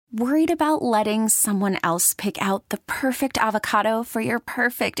Worried about letting someone else pick out the perfect avocado for your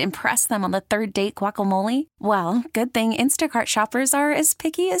perfect impress them on the third date guacamole? Well, good thing Instacart shoppers are as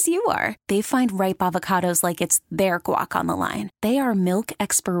picky as you are. They find ripe avocados like it's their guac on the line. They are milk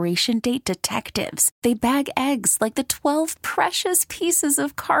expiration date detectives. They bag eggs like the 12 precious pieces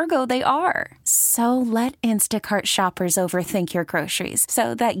of cargo they are. So let Instacart shoppers overthink your groceries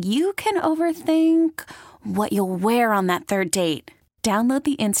so that you can overthink what you'll wear on that third date. Download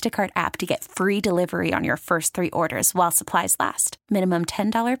the Instacart app to get free delivery on your first 3 orders while supplies last. Minimum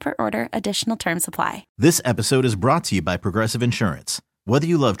 $10 per order. Additional terms apply. This episode is brought to you by Progressive Insurance. Whether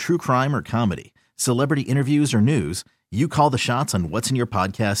you love true crime or comedy, celebrity interviews or news, you call the shots on what's in your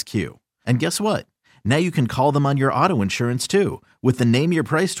podcast queue. And guess what? Now you can call them on your auto insurance too with the Name Your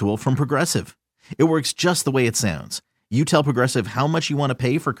Price tool from Progressive. It works just the way it sounds. You tell Progressive how much you want to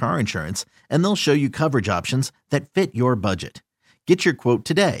pay for car insurance, and they'll show you coverage options that fit your budget. Get your quote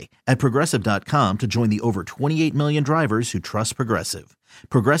today at Progressive.com to join the over 28 million drivers who trust Progressive.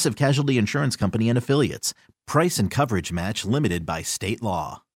 Progressive Casualty Insurance Company and Affiliates. Price and coverage match limited by state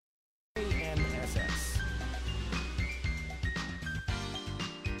law.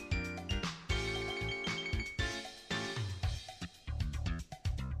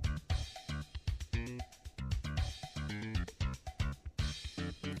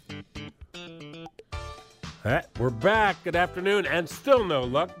 We're back. Good afternoon, and still no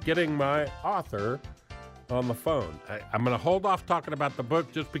luck getting my author on the phone. I'm going to hold off talking about the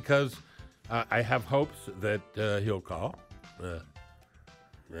book just because I have hopes that he'll call,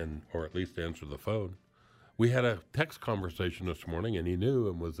 or at least answer the phone. We had a text conversation this morning, and he knew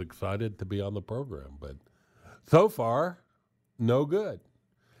and was excited to be on the program, but so far, no good.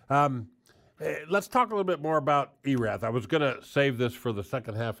 Let's talk a little bit more about Erath. I was going to save this for the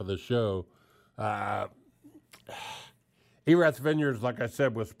second half of the show. Erath Vineyards, like I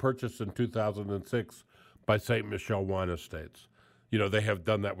said, was purchased in 2006 by St. Michel Wine Estates. You know, they have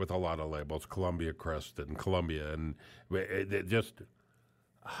done that with a lot of labels, Columbia Crest and Columbia, and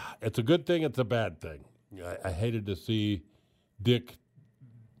it's a good thing, it's a bad thing. I hated to see Dick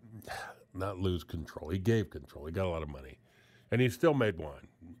not lose control. He gave control. He got a lot of money, and he still made wine.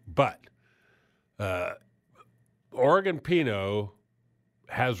 But Oregon Pinot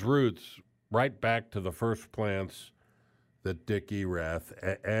has roots right back to the first plants that Dick Erath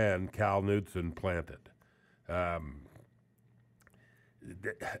and Cal Knudsen planted.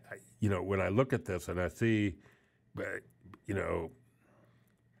 You know, when I look at this and I see, you know,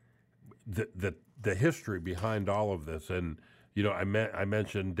 the history behind all of this, and you know, I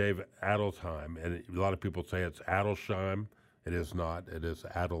mentioned Dave Adelsheim, and a lot of people say it's Adelsheim. It is not. It is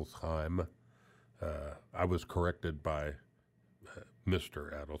Adelsheim. I was corrected by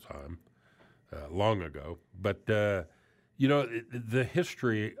Mr. Adelsheim long ago, but you know, the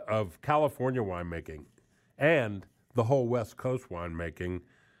history of California winemaking and the whole West Coast winemaking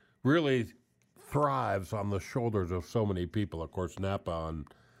really thrives on the shoulders of so many people. Of course, Napa on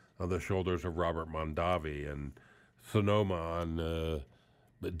the shoulders of Robert Mondavi, and Sonoma on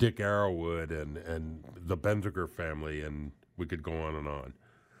Dick Arrowwood and the Benziger family, and we could go on and on.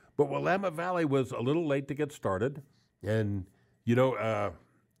 But Willamette Valley was a little late to get started, and you know,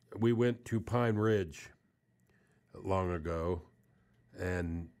 we went to Pine Ridge long ago,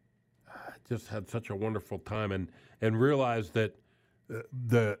 and just had such a wonderful time, and realized that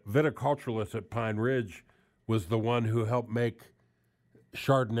the viticulturalist at Pine Ridge was the one who helped make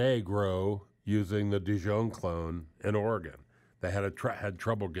Chardonnay grow using the Dijon clone in Oregon. They had had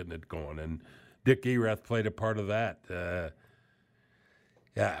trouble getting it going, and Dick Erath played a part of that.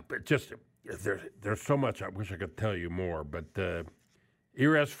 Yeah, but just there's so much I wish I could tell you more, but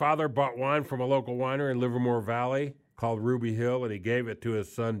Erath's father bought wine from a local winery in Livermore Valley called Ruby Hill, and he gave it to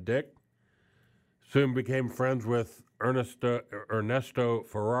his son, Dick. Soon became friends with Ernesto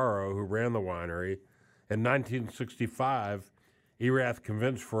Ferraro, who ran the winery. In 1965, Erath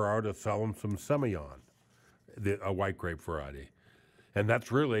convinced Ferraro to sell him some Semillon, a white grape variety. And that's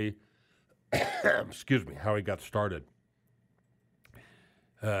really, excuse me, how he got started.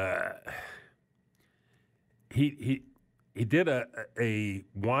 He did a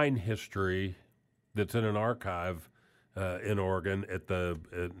wine history that's in an archive in Oregon at the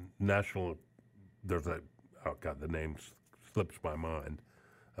National. There's the name slips my mind.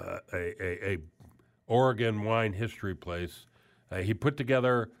 A Oregon wine history place. He put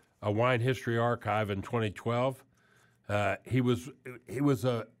together a wine history archive in 2012. He was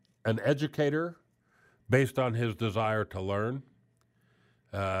an educator based on his desire to learn.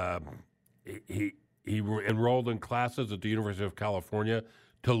 He enrolled in classes at the University of California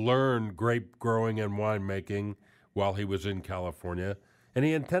to learn grape growing and winemaking while he was in California. And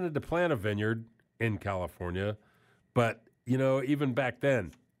he intended to plant a vineyard in California, but, even back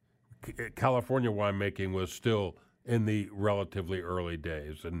then, California winemaking was still in the relatively early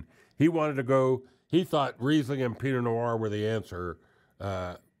days. And he wanted to go, he thought Riesling and Pinot Noir were the answer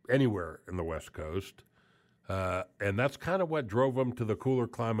anywhere in the West Coast. And that's kind of what drove him to the cooler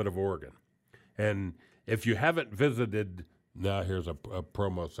climate of Oregon. And if you haven't visited, now here's a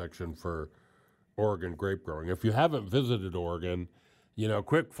promo section for Oregon grape growing. If you haven't visited Oregon,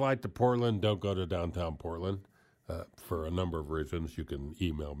 quick flight to Portland, don't go to downtown Portland for a number of reasons. You can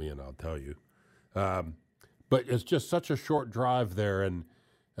email me and I'll tell you. But it's just such a short drive there. And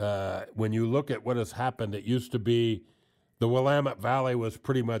when you look at what has happened, it used to be the Willamette Valley was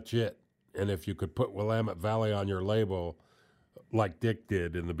pretty much it. And if you could put Willamette Valley on your label, like Dick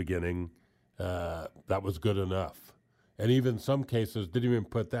did in the beginning, that was good enough. And even some cases didn't even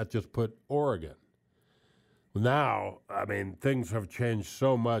put that, just put Oregon. Now, things have changed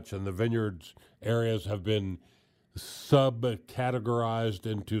so much, and the vineyards areas have been subcategorized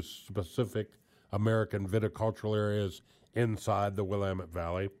into specific American viticultural areas inside the Willamette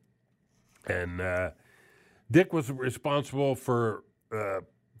Valley. And Dick was responsible for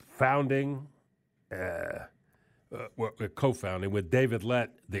co-founding with David Lett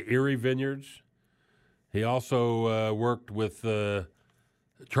the Erie Vineyards. He also worked with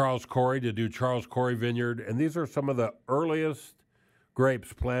Charles Corey to do Charles Corey Vineyard, and these are some of the earliest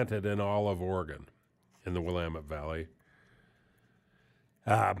grapes planted in all of Oregon, in the Willamette Valley.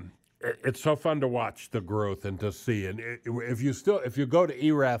 It's so fun to watch the growth and to see. And if you go to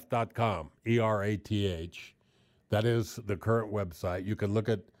erath.com, ERATH, that is the current website. You can look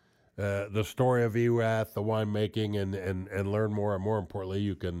at the story of Erath, the winemaking, and learn more. And more importantly,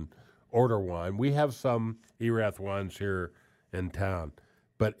 you can order wine. We have some Erath wines here in town,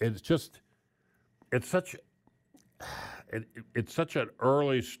 but it's such an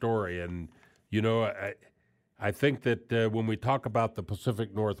early story. And I think that when we talk about the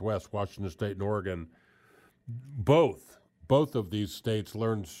Pacific Northwest, Washington State and Oregon, both of these states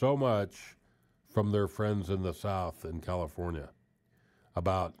learned so much from their friends in the South in California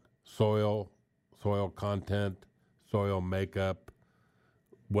about soil content, soil makeup,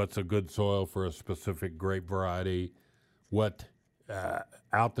 what's a good soil for a specific grape variety, what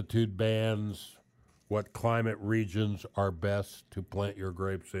altitude bands, what climate regions are best to plant your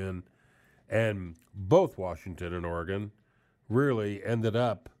grapes in. And both Washington and Oregon really ended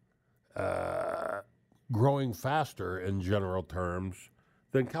up growing faster in general terms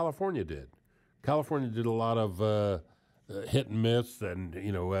than California did. California did a lot of hit and miss and,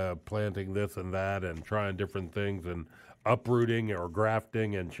 planting this and that and trying different things and uprooting or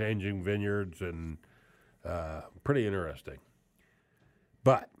grafting and changing vineyards, and pretty interesting.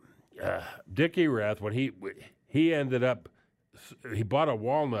 But Dicky Erath, when he ended up, he bought a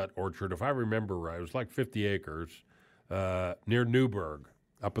walnut orchard, if I remember right. It was like 50 acres near Newburgh,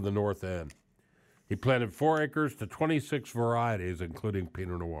 up in the north end. He planted 4 acres to 26 varieties, including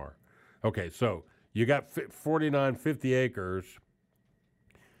Pinot Noir. Okay, so you got 50 acres,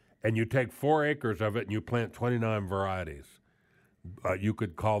 and you take 4 acres of it and you plant 29 varieties. You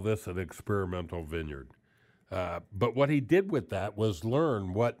could call this an experimental vineyard. But what he did with that was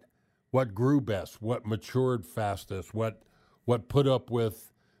learn what grew best, what matured fastest, what put up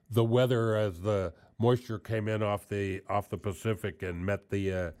with the weather as the moisture came in off the Pacific and met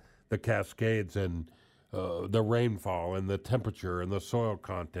the Cascades, and the rainfall and the temperature and the soil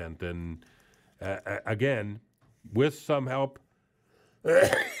content. And again, with some help,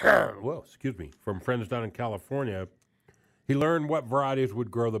 from friends down in California, he learned what varieties would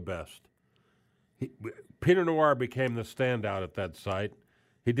grow the best. Pinot Noir became the standout at that site.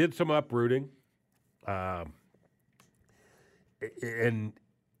 He did some uprooting. And,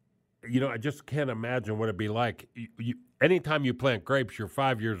 I just can't imagine what it'd be like. Anytime you plant grapes, you're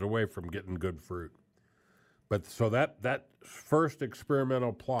 5 years away from getting good fruit. But so that first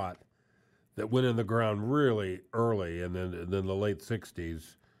experimental plot that went in the ground really early, and then in the late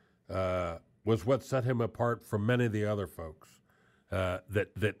 60s, was what set him apart from many of the other folks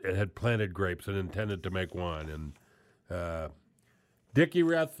that had planted grapes and intended to make wine. And Dicky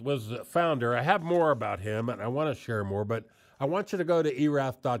Erath was the founder. I have more about him, and I want to share more, but I want you to go to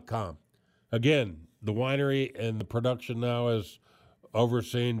erath.com. Again, the winery and the production now is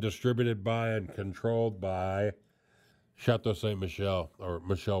overseen, distributed by, and controlled by Chateau Ste. Michelle, or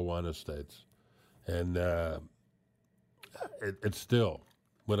Michelle Wine Estates. And it's still,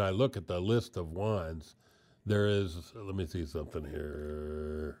 when I look at the list of wines, there is, let me see something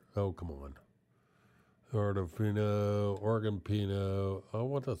here. Oh, come on. Oregon Pinot. I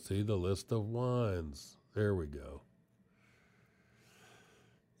want to see the list of wines. There we go.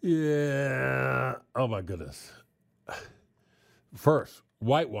 Yeah. Oh, my goodness. First,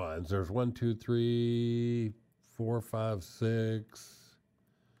 white wines. There's 1, 2, 3, 4, 5, 6.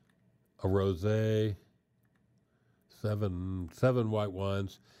 A rosé. Seven white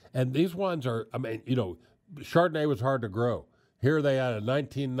wines. And these wines are, I mean, you know, Chardonnay was hard to grow. Here they are in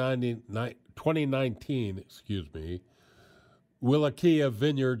 2019, Wallachia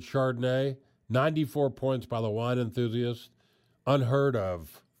Vineyard Chardonnay, 94 points by the wine enthusiast, unheard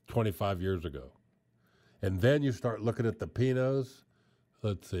of 25 years ago. And then you start looking at the Pinots.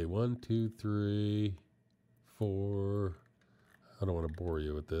 Let's see, 1, 2, 3, 4. I don't want to bore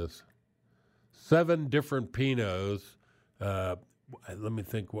you with this. 7 different Pinots. Let me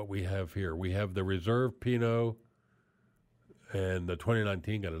think what we have here. We have the Reserve Pinot, and the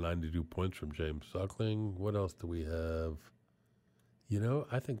 2019 got a 92 points from James Suckling. What else do we have? You know,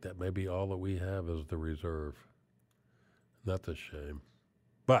 I think that may be all that we have is the Reserve. That's a shame.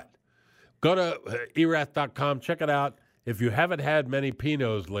 But go to erath.com, check it out. If you haven't had many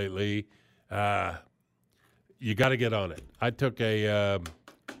Pinots lately, you got to get on it. I took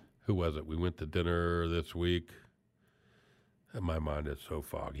who was it? We went to dinner this week. And my mind is so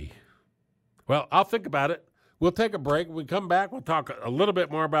foggy. Well, I'll think about it. We'll take a break. When we come back, we'll talk a little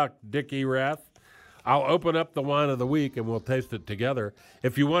bit more about Dicky Erath. I'll open up the wine of the week, and we'll taste it together.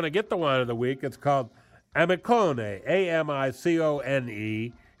 If you want to get the wine of the week, it's called Amicone,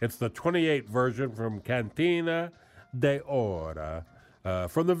 Amicone. It's the 28 version from Cantina d'Ora,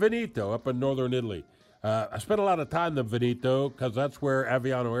 from the Veneto up in northern Italy. I spent a lot of time in the Veneto because that's where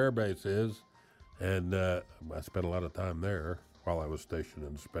Aviano Air Base is. And I spent a lot of time there while I was stationed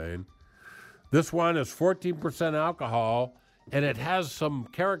in Spain. This wine is 14% alcohol, and it has some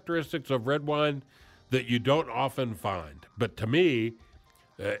characteristics of red wine that you don't often find. But to me,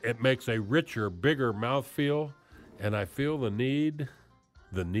 it makes a richer, bigger mouthfeel, and I feel the need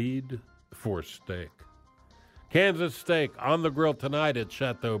for steak. Kansas steak on the grill tonight at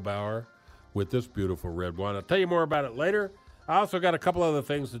Chateau Bauer with this beautiful red wine. I'll tell you more about it later. I also got a couple other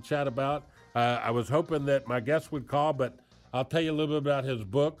things to chat about. I was hoping that my guest would call, but I'll tell you a little bit about his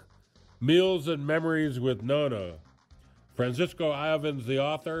book, Meals and Memories with Nono. Francesco Iovin's the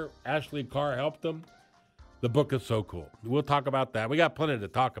author. Ashley Carr helped him. The book is so cool. We'll talk about that. We got plenty to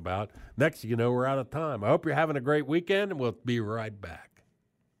talk about. Next thing you know, we're out of time. I hope you're having a great weekend, and we'll be right back.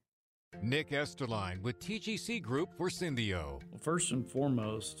 Nick Esterline with TGC Group for Synthio. Well, first and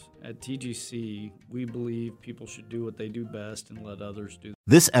foremost, at TGC, we believe people should do what they do best and let others do.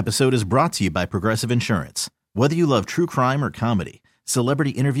 This episode is brought to you by Progressive Insurance. Whether you love true crime or comedy,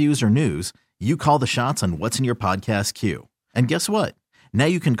 celebrity interviews or news, you call the shots on what's in your podcast queue. And guess what? Now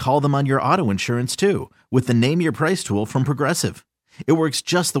you can call them on your auto insurance too with the Name Your Price tool from Progressive. It works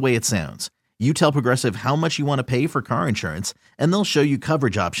just the way it sounds. You tell Progressive how much you want to pay for car insurance, and they'll show you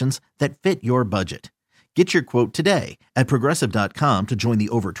coverage options that fit your budget. Get your quote today at Progressive.com to join the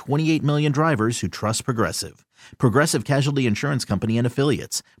over 28 million drivers who trust Progressive. Progressive Casualty Insurance Company and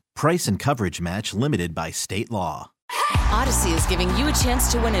Affiliates. Price and coverage match limited by state law. Odyssey is giving you a chance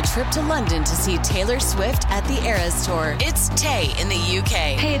to win a trip to London to see Taylor Swift at the Eras Tour. It's Tay in the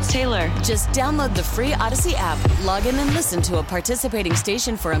UK. Hey, it's Taylor. Just download the free Odyssey app, log in and listen to a participating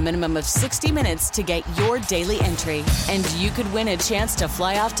station for a minimum of 60 minutes to get your daily entry. And you could win a chance to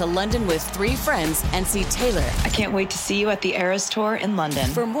fly off to London with 3 friends and see Taylor. I can't wait to see you at the Eras Tour in London.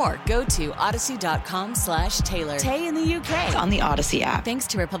 For more, go to odyssey.com/Taylor. Tay in the UK. It's on the Odyssey app. Thanks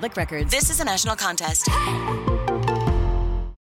to Republic Records. This is a national contest.